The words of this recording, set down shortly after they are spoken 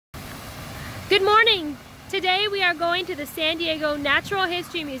Good morning! Today we are going to the San Diego Natural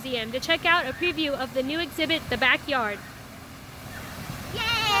History Museum to check out a preview of the new exhibit, The Backyard.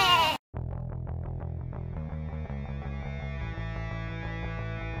 Yay!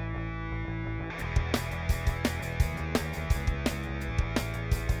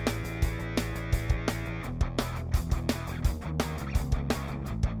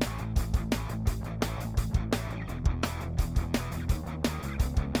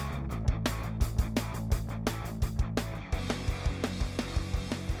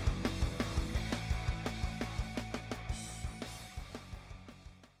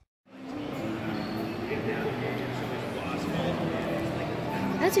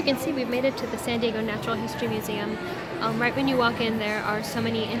 As you can see, we've made it to the San Diego Natural History Museum. Right when you walk in, there are so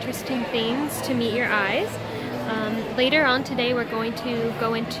many interesting things to meet your eyes. Later on today, we're going to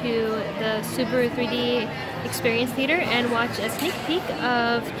go into the Subaru 3D Experience Theater and watch a sneak peek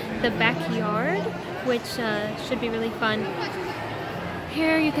of The Backyard, which should be really fun.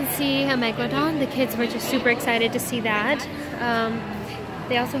 Here you can see a megalodon. The kids were just super excited to see that.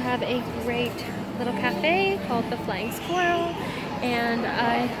 They also have a great little cafe called the Flying Squirrel. And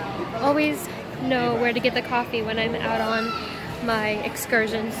I always know where to get the coffee when I'm out on my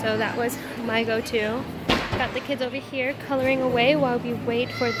excursion, so that was my go-to. Got the kids over here coloring away while we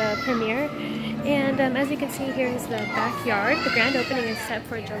wait for the premiere. And as you can see, here is the backyard. The grand opening is set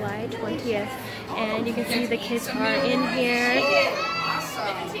for July 20th. And you can see the kids are in here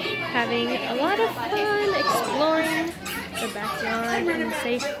having a lot of fun exploring the backyard and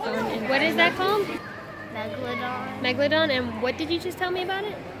safe fun. And what is that called? Megalodon. Megalodon, and what did you just tell me about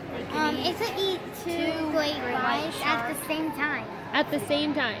it? It can eat two great whites at the same time. At the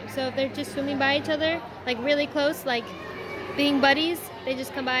same time. So if they're just swimming by each other, like really close, like being buddies, they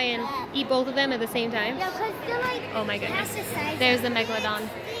just come by and eat both of them at the same time? No, because they're like... Oh my goodness. The size There's the Megalodon.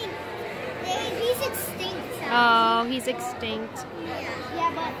 He's extinct. So. Oh, he's extinct.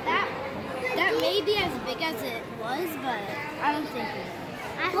 Yeah, but that may be as big as it was, but I don't think it.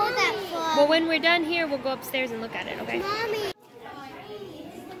 I hold that for... Well, when we're done here, we'll go upstairs and look at it, okay? Mommy.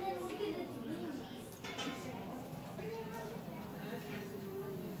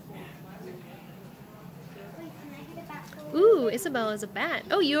 Ooh, Isabella's a bat.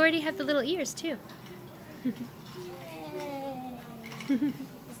 Oh, you already have the little ears, too. This is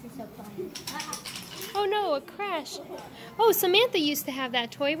so fun. Oh no, a crash. Oh, Samantha used to have that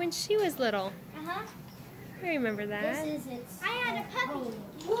toy when she was little. Uh-huh. I remember that. This is it. I had a puppy.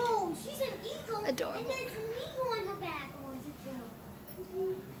 Whoa, she's an eagle. Adorable. And there's an eagle on her back. Oh, is it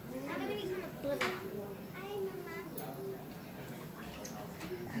true? I'm going to become a flipper.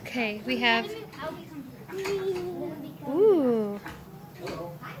 Okay, we have... I'll become... Ooh.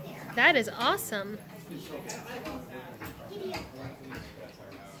 That is awesome.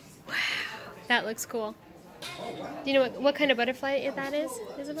 Wow, that looks cool. Do you know what kind of butterfly that is,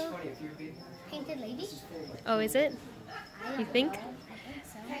 Isabel? Painted lady? Oh, is it? You think?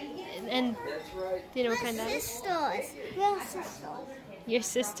 And do you know what kind that is? Sisters. Real sisters. Your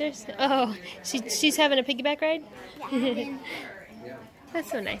sisters? Oh, she's having a piggyback ride? Yeah.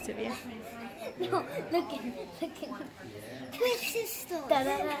 That's so nice of you. No, look at twin sisters.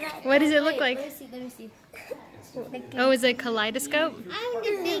 What does it look like? Let me see. Oh, is it a kaleidoscope? I'm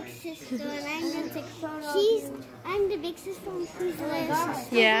the big sister, and I'm gonna take photos. I'm the big sister, and she's the little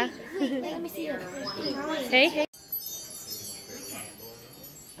sister. Yeah. Wait, let me see it. Hey.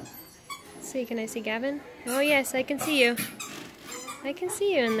 See, can I see Gavin? Oh yes, I can see you. I can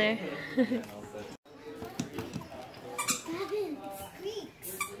see you in there. Gavin, it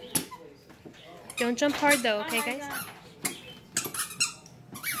squeaks. Don't jump hard though, okay guys?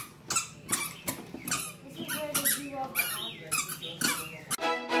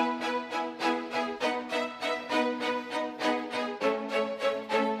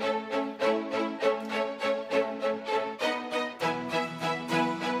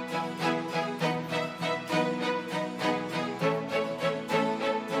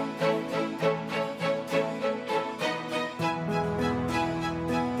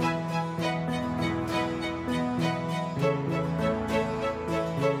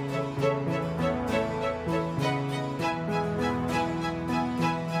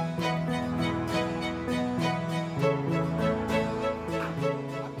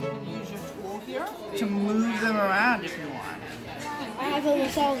 To move them around if you want. I have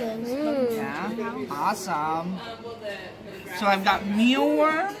almost all those. Yeah, awesome. So I've got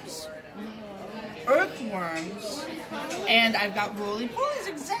mealworms, earthworms, and I've got roly-polies.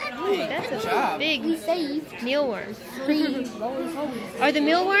 Exactly. That's Good a job. big mealworm. Roly-polies. Are the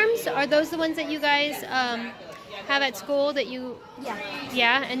mealworms, are those the ones that you guys have at school that you...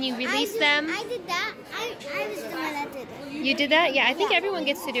 Yeah, and you release them? I did that. I was the one that did it. You did that? Yeah, I think everyone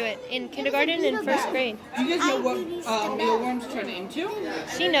gets to do it in kindergarten and first grade. Do you guys know what mealworms turn into?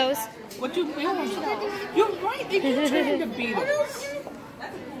 She knows. What do mealworms turn into? You're right, they do turn into beetles.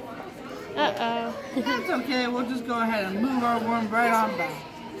 Uh-oh. That's okay, we'll just go ahead and move our worm right on back.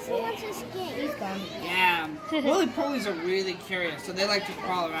 See, what's his skin? He's gone. Yeah, roly-polies are really curious, so they like to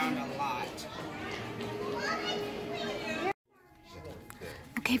crawl around a lot.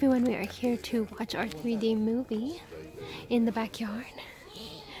 Okay, everyone, we are here to watch our 3D movie in the backyard.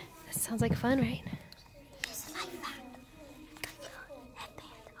 That sounds like fun, right?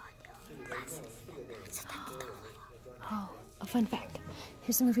 Oh, a fun fact.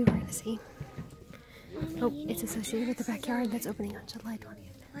 Here's the movie we're going to see. Oh, it's associated with the backyard that's opening on July 20th.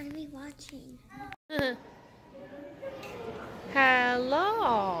 What are we watching?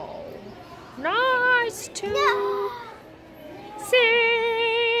 Hello. Nice to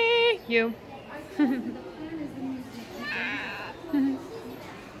see you.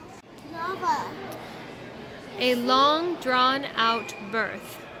 Lava. A long drawn out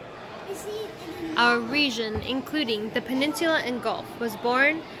birth. Our region, including the peninsula and Gulf, was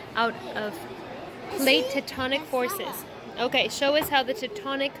born out of plate tectonic forces. Okay, show us how the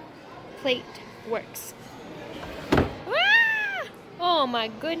tectonic plate works. Ah! Oh my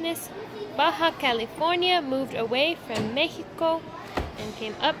goodness. Baja California moved away from Mexico and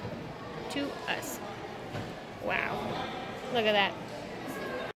came up to us. Wow. Look at that.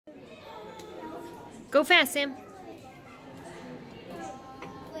 Go fast, Sam.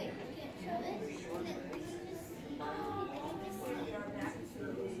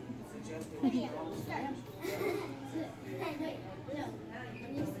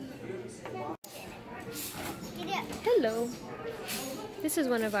 Hello. This is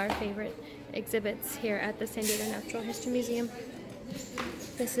one of our favorite exhibits here at the San Diego Natural History Museum.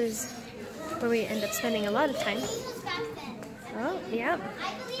 This is where we end up spending a lot of time. Oh, yeah.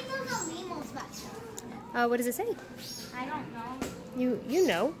 I believe those are lemurs back there. What does it say? I don't know. You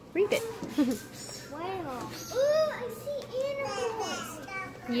know. Read it. Wow. Ooh, I see animals.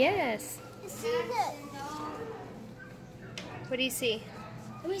 Yes. I see this. What do you see?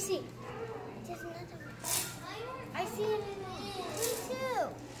 Let me see. There's another one. I see it. Me too.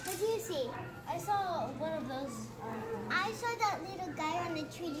 What do you see? I saw one of those. I saw that little guy on the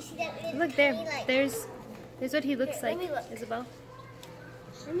tree. You see that little Look there. tiny, like, There's what he looks Here, let like, me look. Isabel.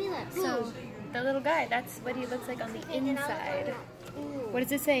 Let me look. So, the little guy, that's what he looks like on the inside. What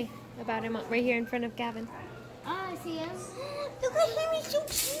does it say about him right here in front of Gavin? Oh, I see him. Look at him. He's so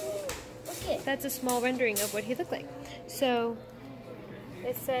cute. Okay. That's a small rendering of what he looked like. So,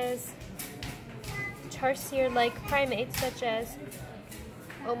 it says tarsier-like primates such as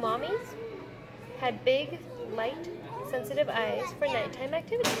omamis had big, light, sensitive eyes for nighttime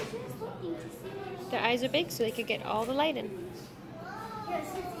activity. Their eyes are big so they could get all the light in.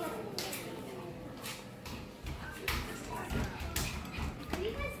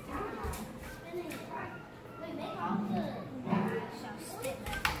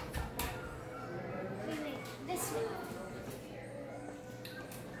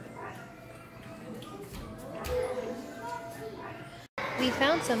 We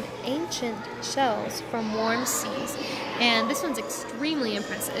found some ancient shells from warm seas, and this one's extremely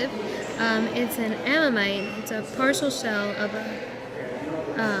impressive. It's an ammonite. It's a partial shell of a,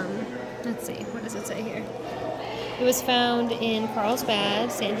 let's see, what does it say here? It was found in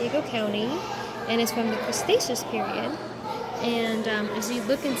Carlsbad, San Diego County, and it's from the Cretaceous period. And as you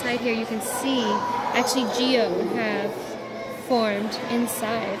look inside here, you can see actually geo have formed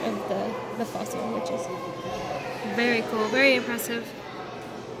inside of the fossil, which is very cool, very impressive.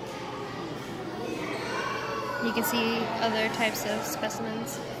 You can see other types of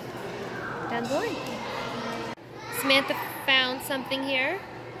specimens down the line. Samantha found something here.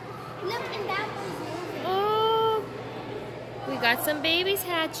 Look, and that one's moving. Oh, we got some babies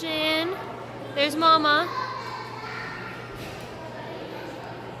hatching. There's Mama.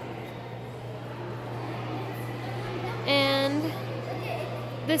 And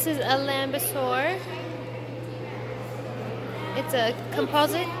this is a lambesaur. It's a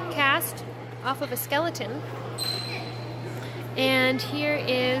composite cast off of a skeleton. And here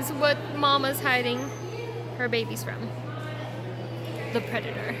is what Mama's hiding her babies from. The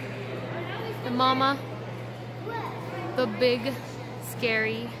predator. The mama, the big,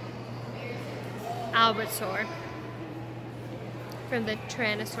 scary albertsaur from the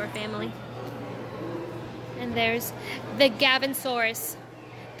Tyrannosaur family. And there's the Gavinsaurus,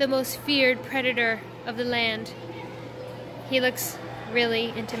 the most feared predator of the land. He looks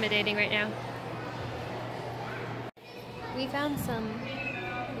really intimidating right now. We found some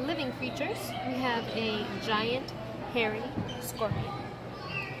living creatures. We have a giant hairy scorpion,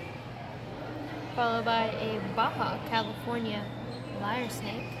 followed by a Baja California lyre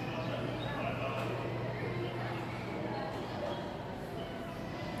snake,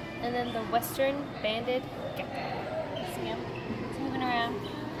 and then the western banded gecko. See him? He's moving around.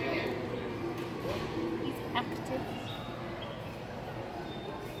 He's active.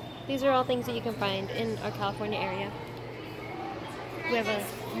 These are all things that you can find in our California area. We have a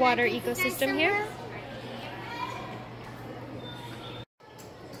water ecosystem here.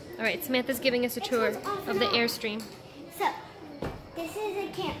 Alright, Samantha's giving us a tour of the Airstream. So, this is a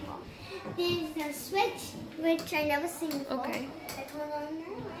camel. There's a switch, which I never seen before. Okay. That's one on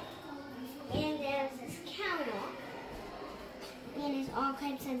there. And there's this counter. And there's all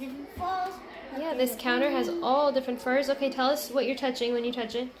kinds of different furs. Yeah, this counter has all different furs. Okay, tell us what you're touching when you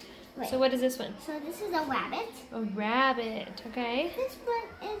touch it. Wait. So what is this one? So this is a rabbit. A rabbit, okay. This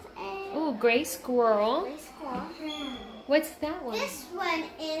one is a Ooh, gray squirrel. gray squirrel. What's that one? This one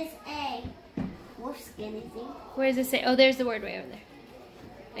is a wolf skin, I think. Where does it say? Oh, there's the word way over there.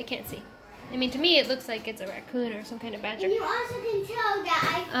 I can't see. I mean, to me, it looks like it's a raccoon or some kind of badger. And you also can tell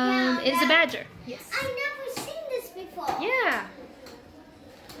that I found It's a badger. Yes. I've never seen this before. Yeah.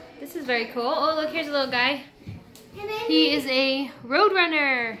 This is very cool. Oh, look, here's a little guy. And then He is a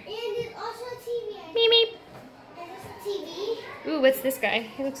roadrunner. And there's also a TV. Meep meep. And there's a TV. Ooh, what's this guy?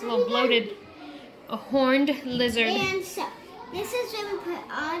 He looks a little bloated. A horned lizard. And so, this is where we put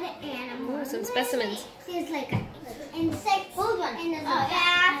all the animals. Ooh, some specimens. There's like an insect food one. And there's a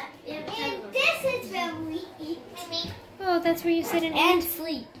bath. And this is where we eat. Oh, that's where you sit and And eat.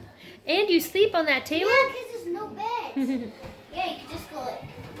 sleep. And you sleep on that table? Yeah, because there's no bed. Yeah, you can just go like.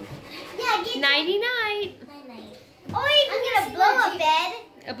 Yeah, get Nighty night. night. Or you can get a blow-up bed.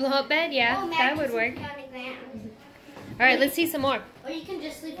 A blow-up bed? Yeah, that would work. All right, let's see some more. Or you can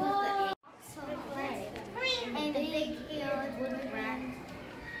just sleep with the and the big eared wooden rat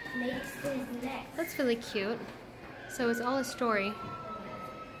makes his neck. That's really cute. So it's all a story.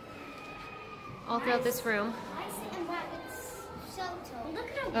 All throughout this room. I see a rabbit's shelter. Look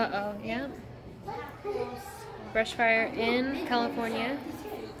at Uh-oh, yeah. Brush fire in California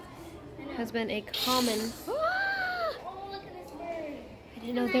has been a common... Oh, look at this bird. I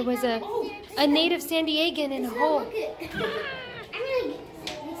didn't know there was a native San Diegan in a hole. Look at I mean,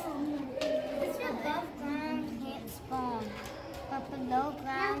 this above ground can't spawn, but below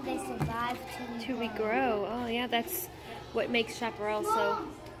ground they survive To regrow. Oh, yeah, that's what makes chaparral so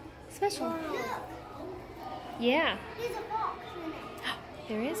special. Look, Yeah. there's a fox in it.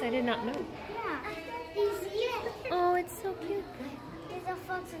 There is? I did not know. Yeah, you see it? Oh, it's so cute. There's a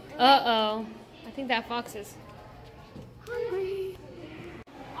fox in the Uh-oh. I think that fox is hungry.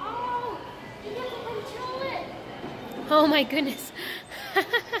 Oh, you have to control it. Oh my goodness.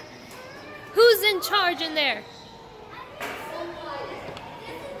 Who's in charge in there?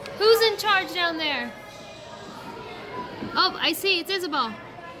 Who's in charge down there? Oh, I see. It's Isabel.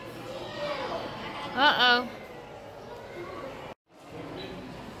 Uh-oh.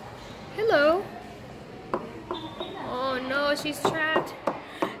 Hello. Oh no, she's trapped.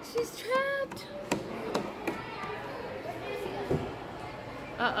 She's trapped.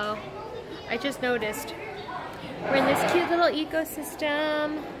 Uh-oh. I just noticed. We're in this cute little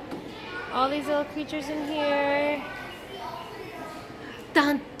ecosystem. All these little creatures in here.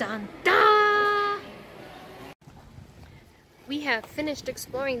 Dun dun dun! We have finished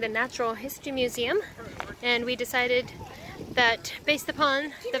exploring the Natural History Museum, and we decided that based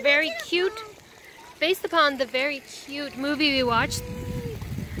upon the very cute movie we watched,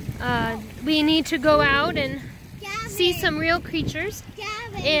 we need to go out and see some real creatures.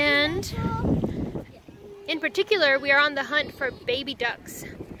 And in particular, we are on the hunt for baby ducks,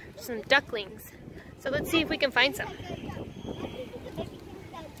 some ducklings. So let's see if we can find some.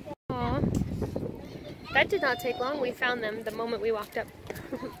 Aw, that did not take long. We found them the moment we walked up.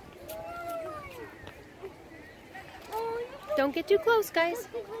 Don't get too close, guys.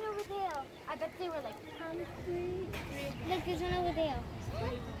 There's one over there. I bet they were like hungry. Look, there's one over there.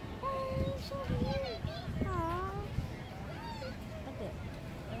 Oh, so cute. Aww. Look at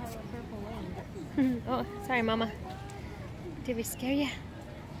they have a purple wing. Oh, sorry, Mama. Did we scare you?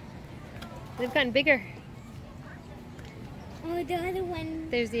 They've gotten bigger. Oh, the other one.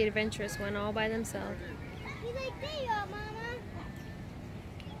 There's the adventurous one all by themselves. He's like, there you are, Mama.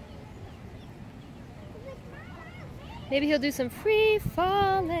 Maybe he'll do some free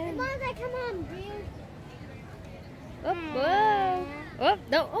falling. Mama's like, come on, dude. Oh, whoa. Oh,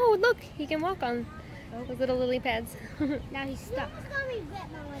 no. Oh, look. He can walk on those little lily pads. Now he's stuck. It's gonna be wet,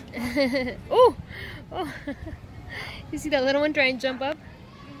 Mama. Oh. Oh. You see that little one try and jump up?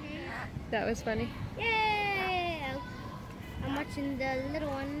 That was funny. Yay! I'm watching the little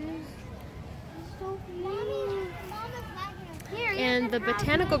ones. So And the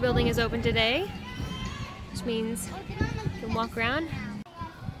botanical building is open today, which means you can walk around.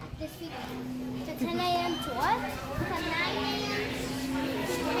 This week, to 10 a.m. to what? To 9 a.m.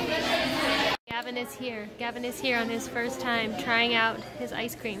 Gavin is here. Gavin is here on his first time trying out his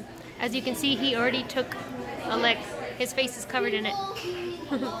ice cream. As you can see, he already took a lick. His face is covered in it.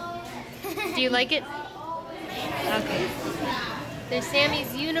 Do you like it? Okay. There's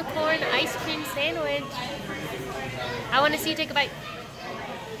Sammy's unicorn ice cream sandwich. I want to see you take a bite.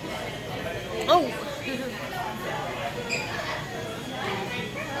 Oh!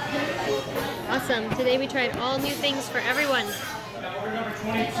 Awesome. Today we tried all new things for everyone.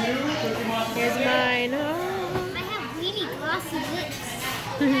 Here's mine. Oh. I have really glossy lips.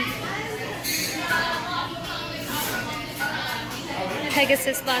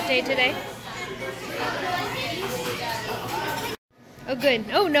 Pegasus latte today. Oh good.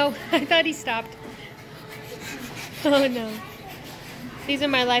 Oh no, I thought he stopped. Oh no. These are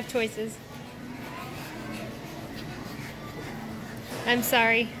my life choices. I'm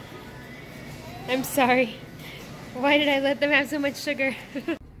sorry. I'm sorry. Why did I let them have so much sugar?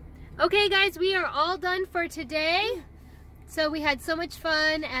 Okay guys, we are all done for today. So we had so much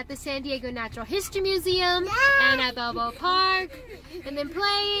fun at the San Diego Natural History Museum and at Balboa Park, and then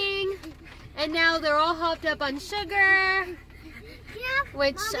playing, and now they're all hopped up on sugar,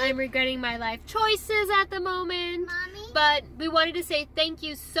 which I'm regretting my life choices at the moment. But we wanted to say thank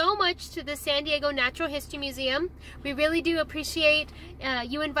you so much to the San Diego Natural History Museum. We really do appreciate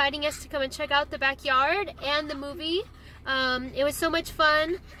you inviting us to come and check out the backyard and the movie. It was so much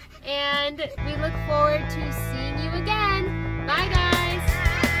fun, and we look forward to seeing